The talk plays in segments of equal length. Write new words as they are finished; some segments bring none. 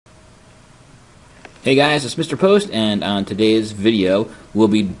Hey guys, it's Mr. Post, and on today's video we'll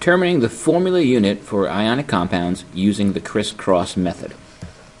be determining the formula unit for ionic compounds using the crisscross method.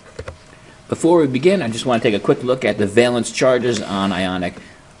 Before we begin, I just want to take a quick look at the valence charges on ionic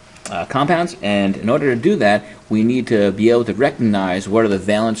compounds, and in order to do that we need to be able to recognize what are the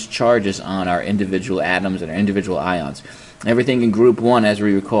valence charges on our individual atoms and our individual ions. Everything in group 1, as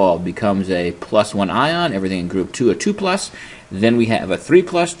we recall, becomes a +1 ion, everything in group 2 a 2+, then we have a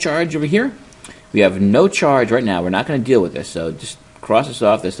 3+ charge over here. We have no charge right now. We're not going to deal with this, so just cross this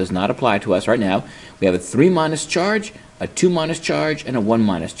off. This does not apply to us right now. We have a 3- charge, a 2- charge, and a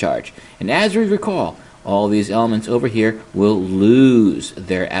 1- charge. And as we recall, all these elements over here will lose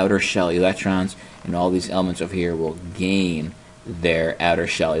their outer shell electrons, and all these elements over here will gain their outer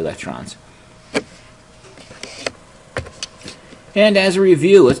shell electrons. And as a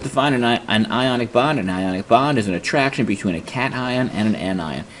review, let's define an ionic bond. An ionic bond is an attraction between a cation and an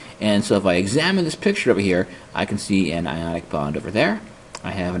anion. And so if I examine this picture over here, I can see an ionic bond over there. I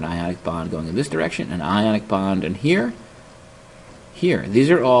have an ionic bond going in this direction, an ionic bond in here, here.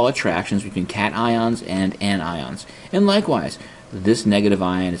 These are all attractions between cations and anions. And likewise, this negative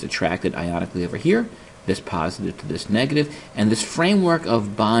ion is attracted ionically over here, this positive to this negative, and this framework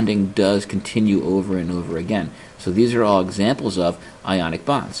of bonding does continue over and over again. So these are all examples of ionic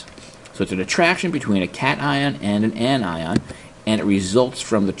bonds. So it's an attraction between a cation and an anion, and it results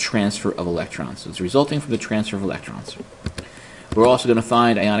from the transfer of electrons. So it's resulting from the transfer of electrons. We're also going to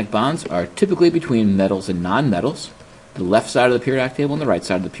find ionic bonds are typically between metals and nonmetals, the left side of the periodic table and the right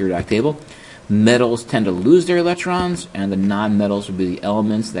side of the periodic table. Metals tend to lose their electrons, and the nonmetals will be the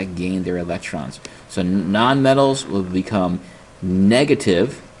elements that gain their electrons. So nonmetals will become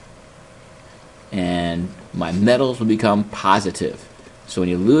negative, and my metals will become positive. So when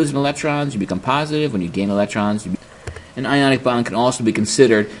you lose electrons, you become positive. When you gain electrons, you become. An ionic bond can also be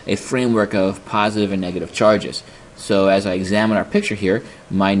considered a framework of positive and negative charges. So as I examine our picture here,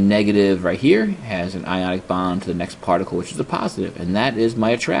 my negative right here has an ionic bond to the next particle, which is a positive, and that is my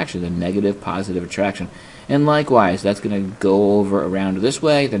attraction, the negative-positive attraction. And likewise, that's going to go over around this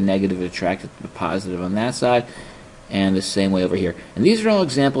way, the negative is attracted to the positive on that side, and the same way over here. And these are all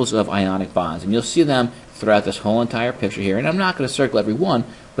examples of ionic bonds, and you'll see them throughout this whole entire picture here. And I'm not going to circle every one,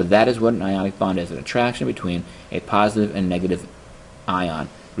 but that is what an ionic bond is, an attraction between a positive and negative ion,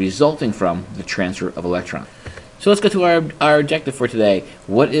 resulting from the transfer of electrons. So let's go to our objective for today.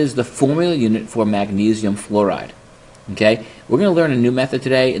 What is the formula unit for magnesium fluoride? Okay, we're going to learn a new method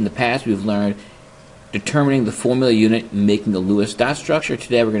today. In the past, we've learned determining the formula unit, making the Lewis dot structure.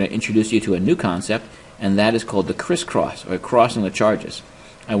 Today, we're going to introduce you to a new concept, and that is called the crisscross, or crossing the charges.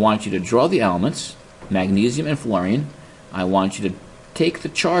 I want you to draw the elements, magnesium and fluorine. I want you to take the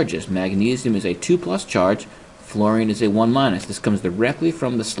charges. Magnesium is a 2+ charge, fluorine is a 1-. This comes directly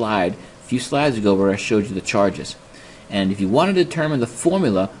from the slide a few slides ago where I showed you the charges. And if you want to determine the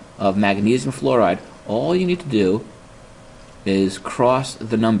formula of magnesium fluoride, all you need to do is cross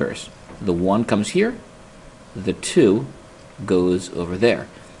the numbers. The 1 comes here, the 2 goes over there.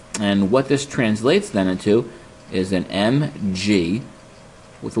 And what this translates then into is an Mg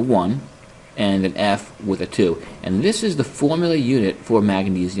with a 1 and an F with a 2. And this is the formula unit for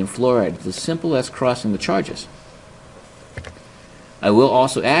magnesium fluoride. It's as simple as crossing the charges. I will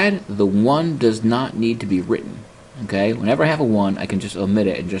also add, the 1 does not need to be written. Okay? Whenever I have a 1, I can just omit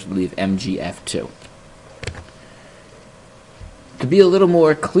it and just leave MgF2. To be a little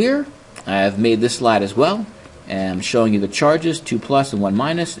more clear, I have made this slide as well. And I'm showing you the charges, 2+ and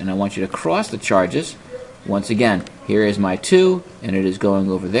 1-, and I want you to cross the charges. Once again, here is my 2, and it is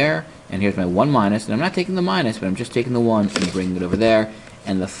going over there. And here's my 1-, and I'm not taking the minus, but I'm just taking the 1 and bringing it over there.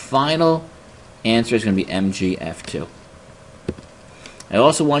 And the final answer is going to be MgF2. I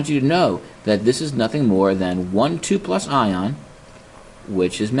also want you to know that this is nothing more than one 2+ ion,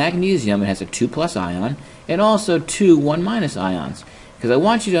 which is magnesium. It has a 2+ ion, and also 2 1- ions. Because I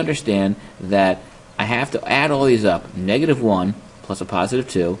want you to understand that I have to add all these up. -1 plus a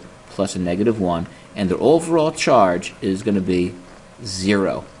 +2 plus a -1, and the overall charge is going to be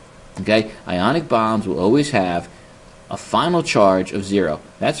 0. Okay? Ionic bonds will always have a final charge of 0.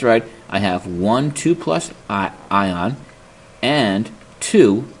 That's right. I have one 2+ ion and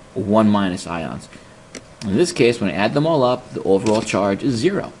 2 1- ions. In this case, when I add them all up, the overall charge is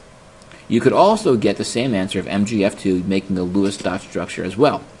 0. You could also get the same answer of MgF2 making the Lewis dot structure as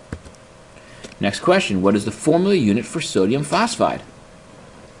well. Next question, what is the formula unit for sodium phosphide?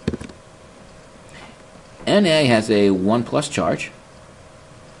 Na has a 1+ charge.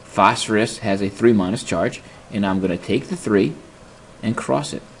 Phosphorus has a 3- charge, and I'm going to take the 3 and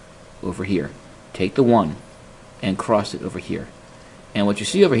cross it over here. Take the 1 and cross it over here. And what you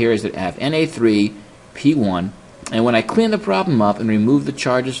see over here is that I have Na3 P1. And when I clean the problem up and remove the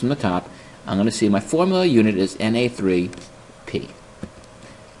charges from the top, I'm going to see my formula unit is Na3P.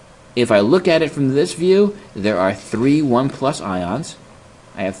 If I look at it from this view, there are 3 1+ ions.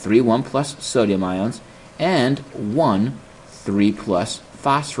 I have 3 1+ sodium ions and 1 3+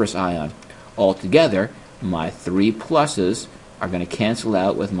 phosphorus ion. Altogether, my 3 pluses are going to cancel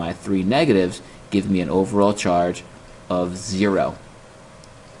out with my 3 negatives, give me an overall charge of 0.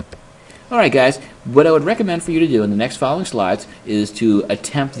 Alright guys, what I would recommend for you to do in the next following slides is to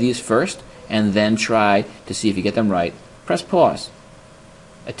attempt these first and then try to see if you get them right. Press pause.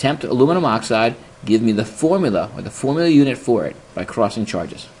 Attempt aluminum oxide, give me the formula or the formula unit for it by crossing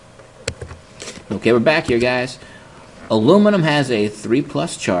charges. Okay, we're back here guys. Aluminum has a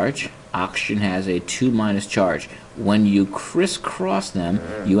 3+ charge, oxygen has a 2- charge. When you crisscross them,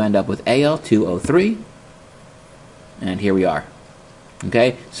 you end up with Al2O3, and here we are.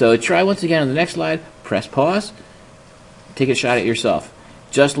 Okay, so try once again on the next slide, press pause, take a shot at yourself.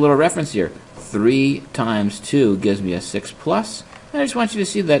 Just a little reference here, 3 times 2 gives me a 6+, and I just want you to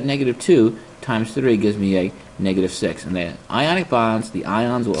see that -2 times 3 gives me a -6. And the ionic bonds, the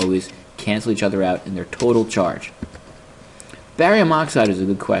ions will always cancel each other out in their total charge. Barium oxide is a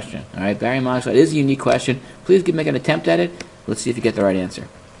good question. All right, barium oxide is a unique question. Please make an attempt at it. Let's see if you get the right answer.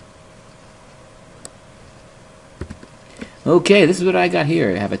 Okay, this is what I got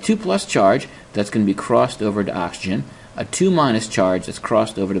here. I have a 2+ charge that's going to be crossed over to oxygen, a 2- charge that's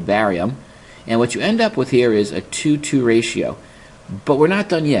crossed over to barium, and what you end up with here is a 2-2 ratio. But we're not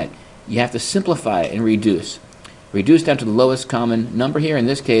done yet. You have to simplify it and reduce. Reduce down to the lowest common number here. In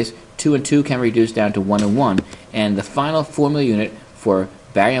this case, 2 and 2 can reduce down to 1 and 1. And the final formula unit for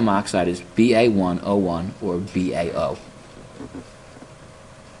barium oxide is Ba1O1 or BaO.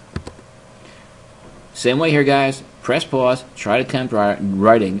 Same way here, guys. Press pause. Try to attempt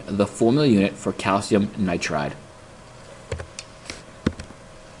writing the formula unit for calcium nitride.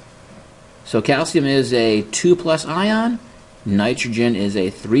 So calcium is a 2+ ion. Nitrogen is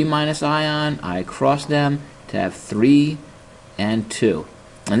a 3- ion. I cross them to have 3 and 2.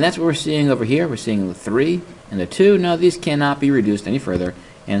 And that's what we're seeing over here. We're seeing the 3 and the 2. Now these cannot be reduced any further.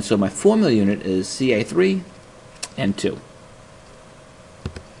 And so my formula unit is Ca3 and 2.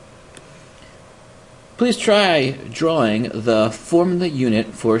 Please try drawing the formula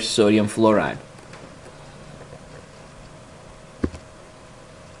unit for sodium fluoride.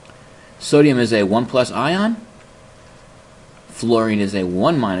 Sodium is a 1+ ion. Fluorine is a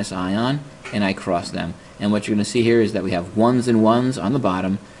 1- ion, and I cross them. And what you're going to see here is that we have 1s and 1s on the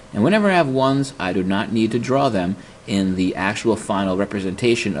bottom, and whenever I have 1s, I do not need to draw them in the actual final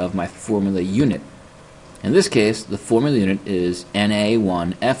representation of my formula unit. In this case, the formula unit is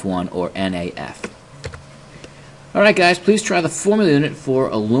Na1F1 or NaF. Alright guys, please try the formula unit for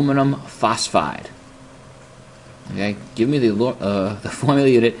aluminum phosphide. Okay, give me the formula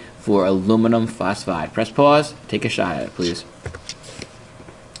unit for aluminum phosphide. Press pause, take a shot at it, please.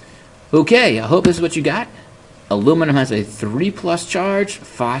 Okay, I hope this is what you got. Aluminum has a 3+ charge,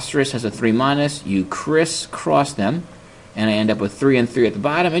 phosphorus has a 3-. You crisscross them, and I end up with 3 and 3 at the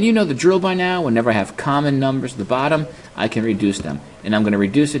bottom. And you know the drill by now. Whenever I have common numbers at the bottom, I can reduce them. And I'm going to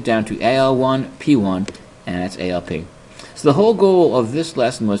reduce it down to Al1, P1, and that's ALP. So the whole goal of this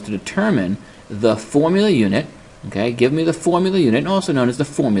lesson was to determine the formula unit. Okay, give me the formula unit, also known as the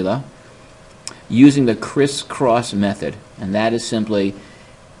formula, using the crisscross method. And that is simply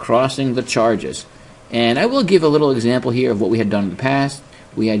crossing the charges. And I will give a little example here of what we had done in the past.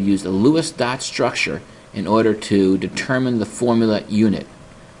 We had used a Lewis dot structure in order to determine the formula unit.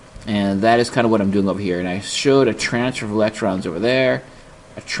 And that is kind of what I'm doing over here. And I showed a transfer of electrons over there,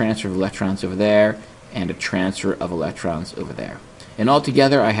 a transfer of electrons over there, and a transfer of electrons over there. And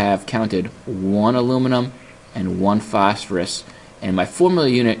altogether I have counted 1 aluminum and 1 phosphorus. And my formula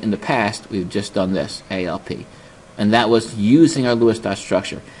unit in the past, we've just done this, ALP. And that was using our Lewis dot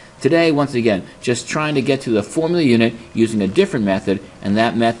structure. Today, once again, just trying to get to the formula unit using a different method, and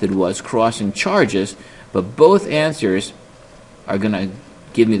that method was crossing charges, but both answers are going to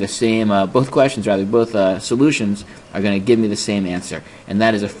give me the same, both questions rather, both solutions are going to give me the same answer, and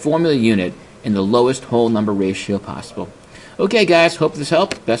that is a formula unit in the lowest whole number ratio possible. Okay guys, hope this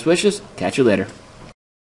helped. Best wishes. Catch you later.